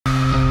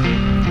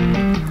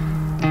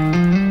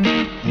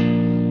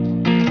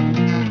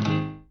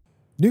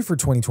New for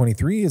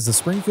 2023 is the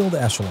Springfield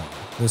Echelon.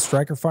 This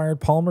striker-fired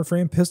polymer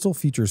frame pistol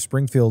features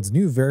Springfield's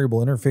new variable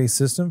interface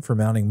system for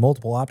mounting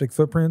multiple optic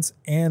footprints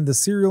and the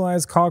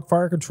serialized cog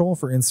fire control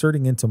for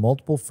inserting into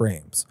multiple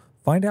frames.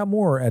 Find out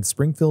more at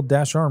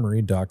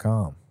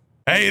springfield-armory.com.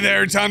 Hey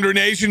there, Tundra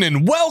Nation,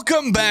 and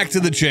welcome back to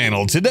the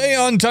channel. Today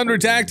on Tundra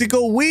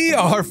Tactical, we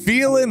are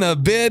feeling a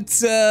bit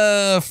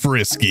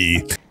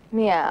frisky.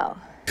 Meow.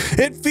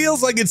 It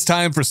feels like it's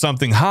time for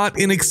something hot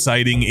and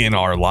exciting in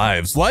our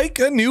lives, like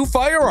a new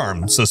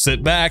firearm. So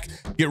sit back,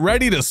 get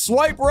ready to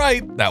swipe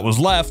right, that was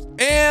left,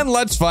 and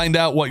let's find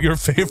out what your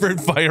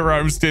favorite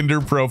firearms Tinder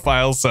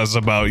profile says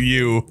about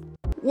you.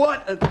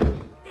 What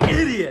an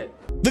idiot!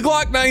 The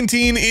Glock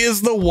 19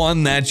 is the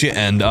one that you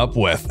end up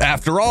with.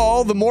 After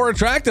all, the more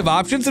attractive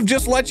options have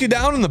just let you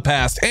down in the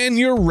past, and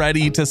you're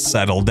ready to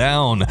settle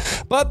down.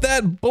 But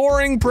that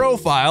boring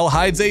profile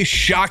hides a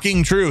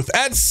shocking truth.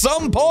 At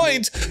some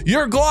point,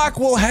 your Glock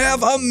will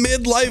have a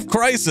midlife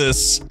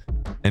crisis,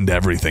 and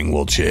everything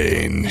will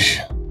change.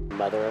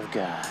 Mother of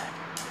God.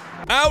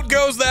 Out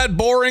goes that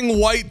boring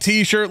white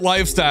t-shirt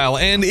lifestyle,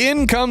 and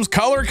in comes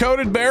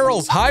color-coded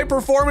barrels,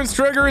 high-performance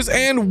triggers,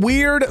 and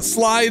weird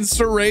slide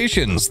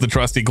serrations. The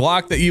trusty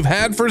Glock that you've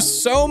had for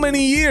so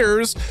many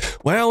years,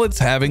 well, it's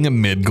having a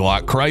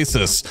mid-Glock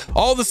crisis.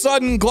 All of a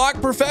sudden, Glock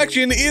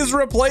perfection is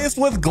replaced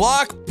with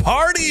Glock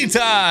party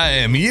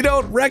time. You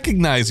don't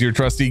recognize your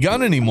trusty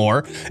gun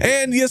anymore,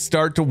 and you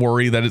start to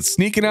worry that it's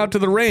sneaking out to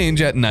the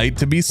range at night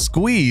to be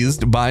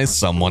squeezed by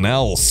someone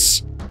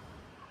else.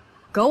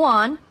 Go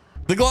on.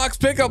 The Glock's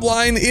pickup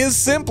line is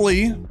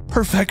simply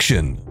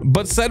perfection,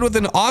 but said with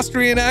an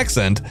Austrian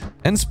accent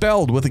and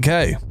spelled with a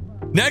K.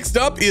 Next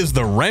up is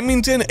the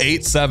Remington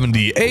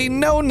 870, a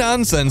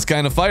no-nonsense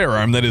kind of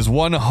firearm that is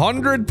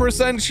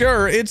 100%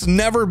 sure it's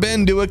never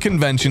been to a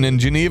convention in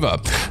Geneva.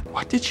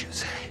 What did you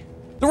say?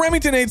 The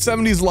Remington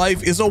 870's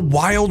life is a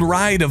wild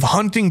ride of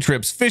hunting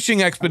trips,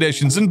 fishing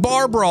expeditions, and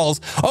bar brawls.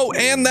 Oh,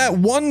 and that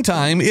one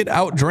time it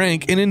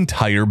outdrank an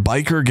entire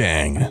biker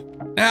gang.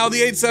 Now,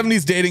 the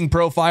 870's dating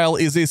profile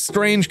is a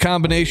strange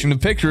combination of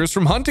pictures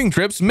from hunting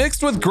trips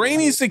mixed with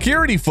grainy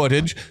security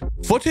footage.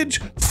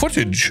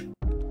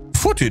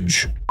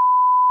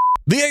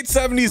 The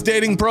 870's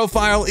dating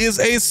profile is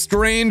a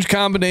strange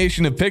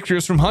combination of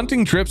pictures from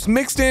hunting trips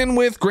mixed in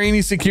with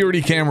grainy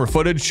security camera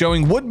footage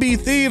showing would-be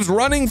thieves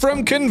running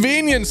from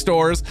convenience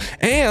stores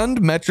and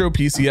Metro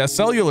PCS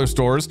cellular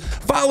stores,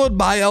 followed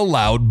by a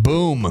loud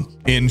boom.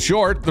 In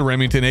short, the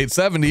Remington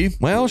 870,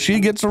 well,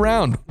 she gets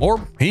around,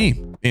 or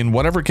he. In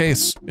whatever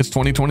case, it's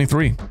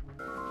 2023.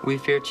 We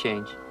fear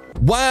change.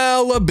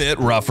 While a bit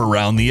rough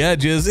around the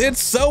edges,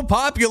 it's so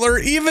popular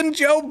even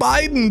Joe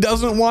Biden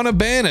doesn't want to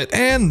ban it,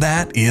 and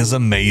that is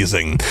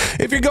amazing.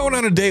 If you're going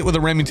on a date with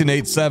a Remington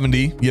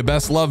 870, you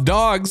best love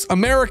dogs,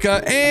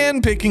 America,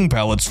 and picking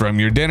pellets from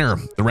your dinner.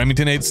 The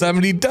Remington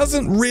 870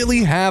 doesn't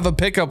really have a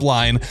pickup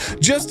line,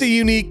 just a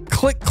unique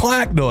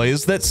click-clack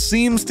noise that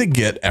seems to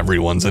get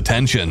everyone's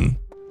attention.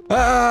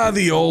 Ah,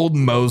 the old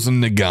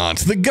Mosin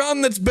Nagant, the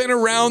gun that's been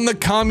around the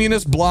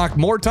communist bloc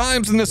more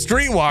times than a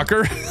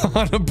streetwalker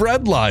on a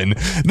breadline.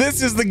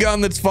 This is the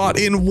gun that's fought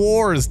in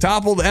wars,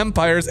 toppled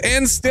empires,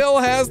 and still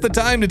has the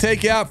time to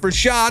take you out for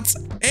shots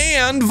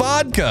and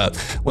vodka.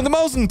 When the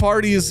Mosin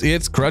parties,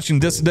 it's crushing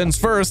dissidents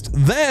first,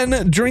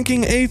 then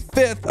drinking a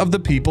fifth of the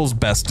people's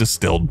best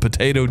distilled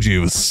potato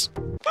juice.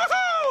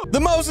 The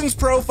Mosin's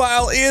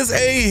profile is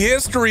a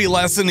history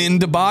lesson in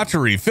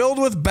debauchery, filled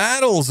with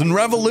battles and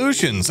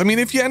revolutions. I mean,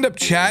 if you end up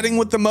chatting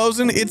with the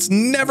Mosin, it's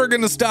never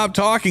going to stop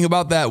talking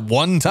about that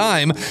one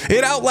time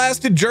it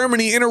outlasted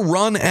Germany in a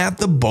run at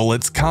the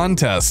bullets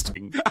contest.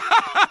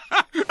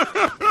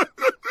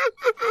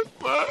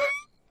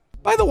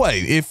 By the way,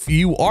 if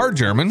you are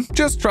German,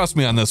 just trust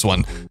me on this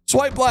one.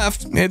 Swipe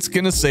left, it's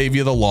going to save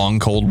you the long,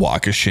 cold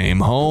walk of shame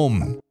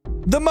home.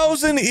 The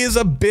Mosin is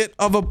a bit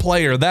of a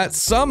player that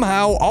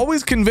somehow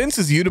always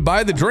convinces you to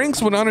buy the drinks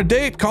when on a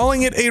date,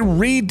 calling it a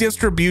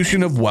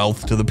redistribution of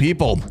wealth to the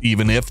people,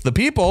 even if the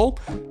people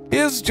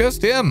is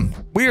just him.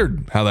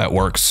 Weird how that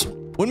works.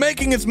 When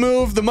making its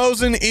move, the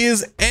Mosin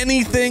is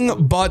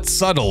anything but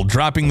subtle,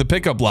 dropping the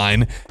pickup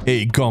line,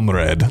 "Hey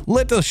comrade,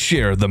 let us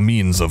share the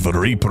means of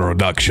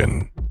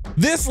reproduction."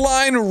 This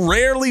line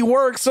rarely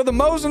works, so the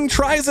Mosin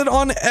tries it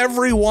on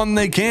everyone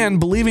they can,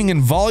 believing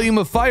in volume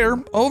of fire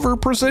over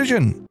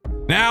precision.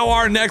 Now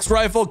our next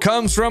rifle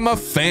comes from a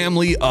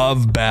family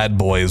of bad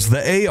boys,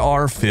 the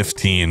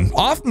AR-15,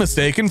 oft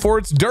mistaken for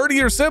its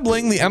dirtier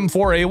sibling, the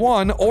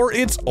M4A1, or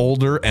its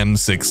older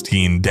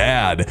M16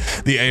 dad.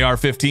 The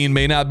AR-15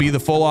 may not be the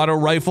full auto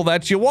rifle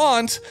that you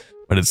want,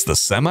 but it's the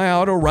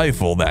semi-auto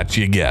rifle that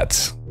you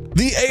get.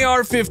 The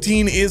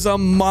AR-15 is a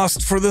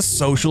must for the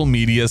social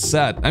media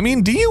set. I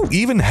mean, do you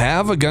even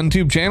have a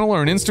GunTube channel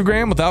or an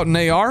Instagram without an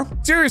AR?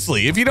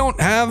 Seriously, if you don't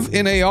have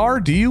an AR,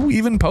 do you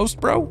even post,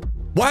 bro?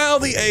 While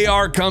the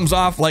AR comes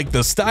off like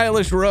the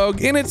stylish rogue,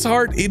 in its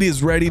heart, it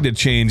is ready to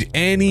change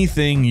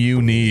anything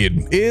you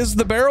need. Is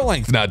the barrel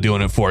length not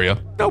doing it for you?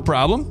 No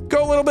problem.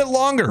 Go a little bit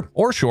longer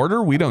or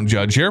shorter. We don't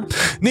judge here.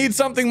 Need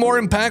something more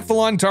impactful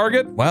on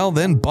target? Well,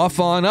 then buff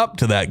on up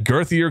to that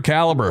girthier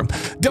caliber.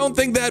 Don't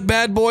think that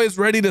bad boy is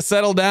ready to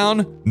settle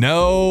down?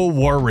 No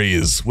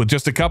worries. With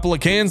just a couple of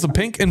cans of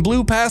pink and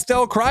blue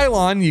pastel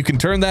Krylon, you can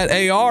turn that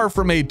AR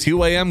from a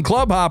 2 a.m.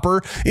 club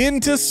hopper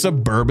into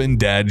suburban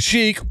dad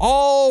chic,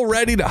 all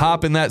ready to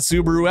hop in that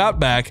Subaru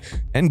Outback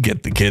and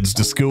get the kids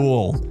to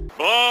school.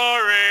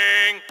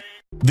 Boring.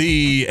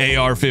 The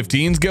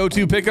AR-15's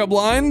go-to pickup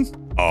line?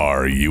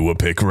 Are you a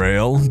pick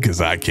rail?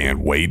 Because I can't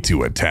wait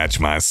to attach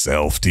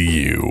myself to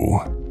you.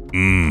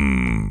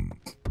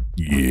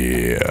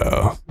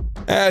 Yeah.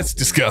 That's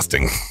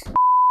disgusting.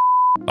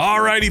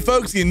 Alrighty,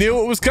 folks, you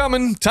knew it was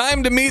coming.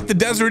 Time to meet the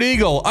Desert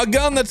Eagle, a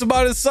gun that's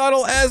about as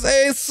subtle as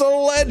a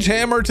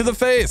sledgehammer to the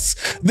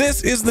face.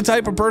 This is the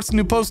type of person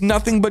who posts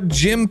nothing but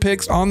gym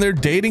pics on their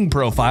dating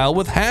profile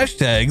with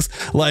hashtags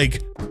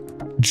like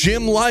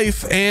gym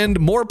life and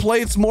more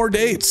plates, more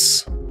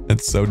dates.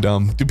 That's so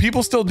dumb. Do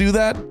people still do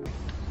that?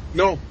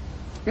 No.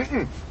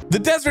 The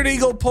Desert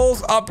Eagle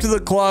pulls up to the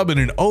club in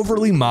an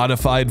overly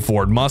modified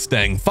Ford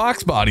Mustang,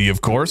 Fox body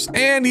of course,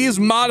 and he's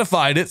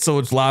modified it so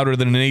it's louder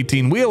than an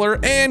 18-wheeler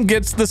and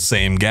gets the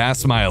same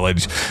gas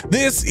mileage.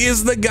 This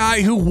is the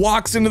guy who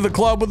walks into the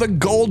club with a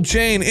gold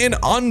chain, an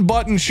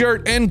unbuttoned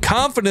shirt, and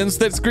confidence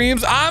that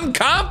screams, "I'm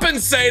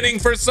compensating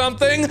for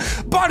something,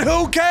 but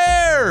who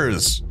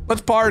cares?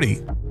 Let's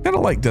party." Kind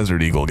of like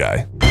Desert Eagle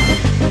guy.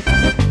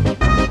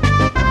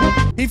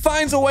 He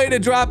finds a way to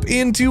drop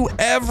into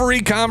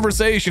every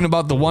conversation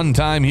about the one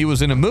time he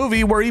was in a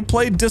movie where he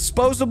played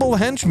disposable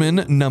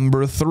henchman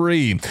number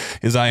 3.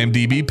 His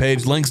IMDb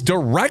page links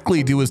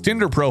directly to his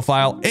Tinder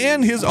profile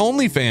and his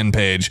OnlyFans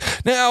page.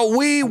 Now,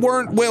 we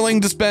weren't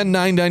willing to spend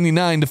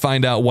 $9.99 to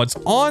find out what's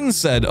on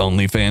said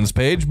OnlyFans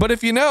page, but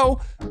if you know,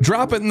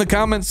 drop it in the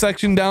comments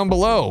section down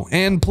below.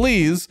 And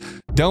please,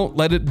 don't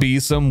let it be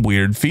some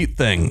weird feet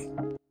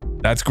thing.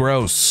 That's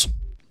gross.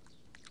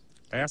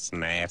 That's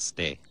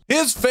nasty.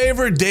 His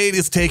favorite date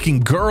is taking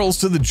girls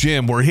to the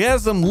gym where he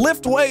has them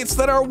lift weights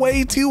that are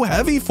way too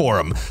heavy for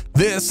him.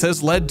 This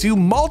has led to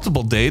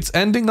multiple dates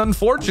ending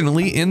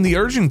unfortunately in the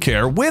urgent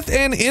care with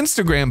an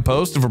Instagram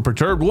post of a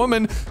perturbed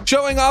woman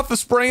showing off a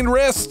sprained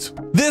wrist.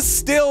 This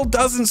still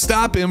doesn't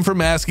stop him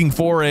from asking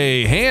for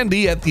a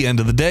handy at the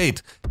end of the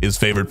date. His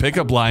favorite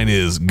pickup line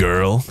is,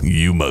 "Girl,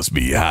 you must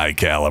be high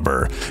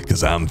caliber,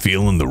 because I'm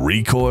feeling the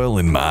recoil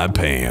in my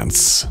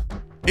pants."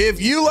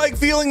 If you like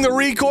feeling the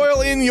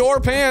recoil in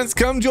your pants,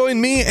 come join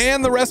me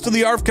and the rest of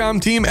the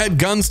ARFCOM team at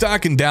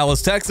Gunstock in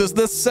Dallas, Texas,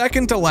 the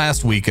second to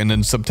last weekend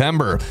in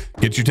September.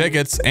 Get your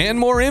tickets and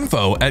more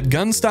info at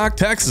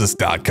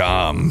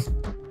gunstocktexas.com.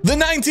 The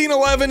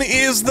 1911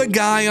 is the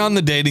guy on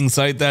the dating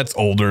site that's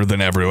older than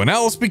everyone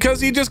else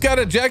because he just got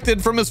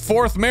ejected from his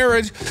 4th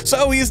marriage,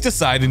 so he's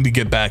deciding to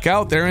get back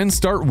out there and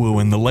start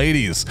wooing the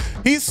ladies.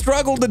 He's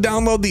struggled to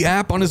download the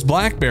app on his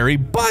BlackBerry,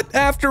 but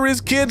after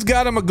his kids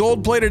got him a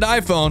gold-plated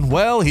iPhone,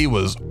 well, he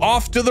was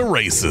off to the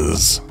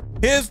races.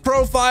 His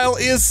profile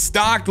is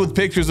stocked with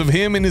pictures of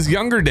him in his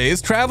younger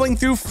days traveling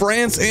through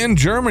France and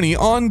Germany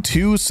on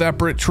 2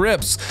 separate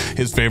trips.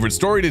 His favorite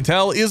story to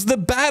tell is the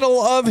Battle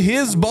of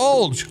his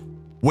Bulge.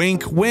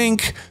 Wink,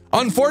 wink.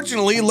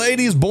 Unfortunately,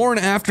 ladies born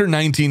after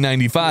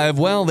 1995,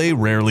 well, they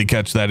rarely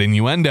catch that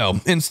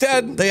innuendo.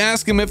 Instead, they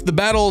ask him if the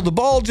Battle of the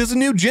Bulge is a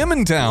new gym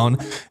in town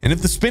and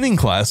if the spinning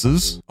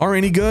classes are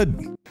any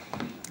good.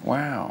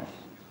 Wow.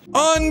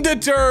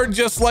 Undeterred,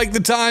 just like the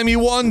time he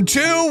won 2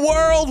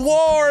 world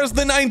wars,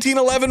 the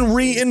 1911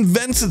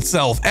 reinvents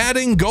itself,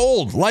 adding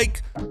gold,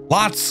 like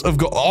lots of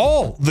gold,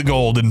 all the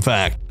gold, in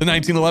fact. The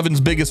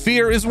 1911's biggest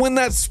fear is when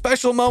that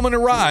special moment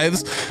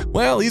arrives,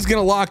 well, he's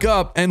gonna lock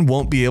up and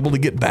won't be able to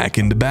get back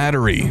into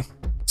battery.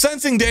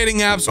 Sensing dating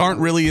apps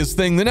aren't really his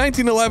thing, the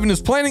 1911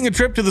 is planning a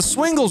trip to the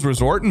Swingles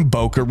Resort in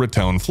Boca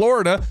Raton,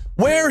 Florida,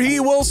 where he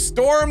will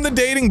storm the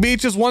dating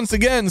beaches once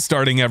again,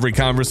 starting every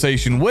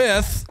conversation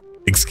with,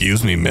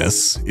 "Excuse me,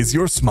 miss, is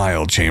your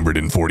smile chambered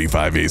in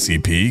 45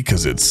 ACP?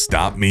 Cause it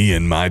stopped me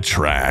in my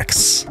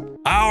tracks."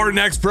 Our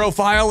next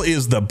profile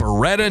is the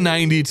Beretta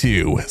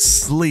 92,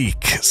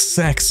 sleek,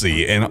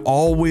 sexy, and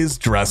always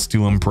dressed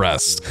to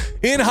impress.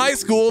 In high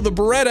school, the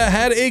Beretta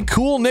had a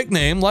cool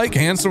nickname like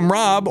Handsome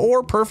Rob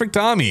or Perfect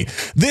Tommy.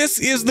 This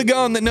is the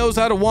gun that knows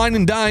how to wine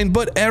and dine,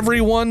 but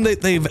everyone that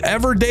they've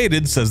ever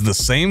dated says the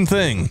same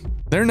thing.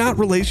 They're not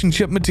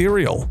relationship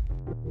material.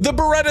 The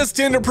Beretta's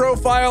Tinder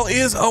profile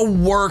is a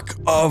work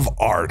of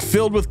art,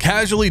 filled with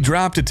casually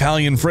dropped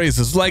Italian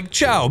phrases like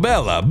ciao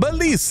bella,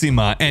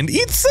 bellissima, and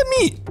it's a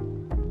me.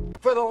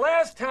 For the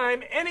last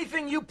time,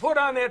 anything you put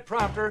on that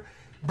prompter,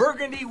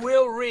 Burgundy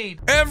will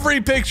read.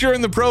 Every picture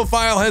in the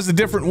profile has a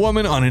different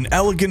woman on an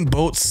elegant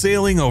boat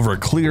sailing over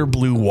clear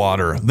blue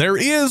water. There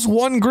is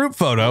one group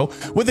photo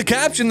with a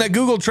caption that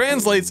Google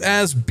translates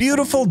as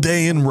 "beautiful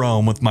day in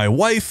Rome with my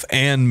wife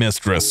and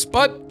mistress."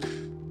 But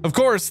of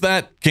course,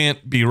 that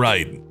can't be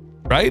right,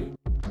 right?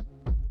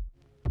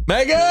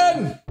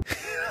 Megan!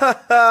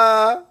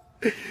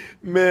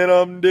 Man,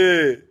 I'm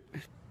dead.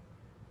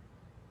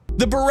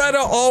 The Beretta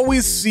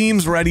always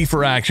seems ready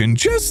for action.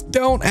 Just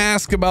don't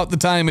ask about the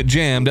time it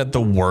jammed at the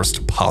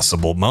worst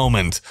possible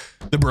moment.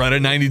 The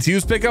Beretta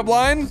 92's pickup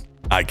line?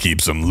 I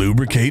keep some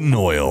lubricating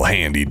oil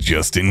handy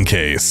just in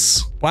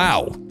case.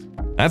 Wow,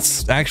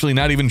 that's actually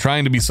not even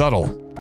trying to be subtle.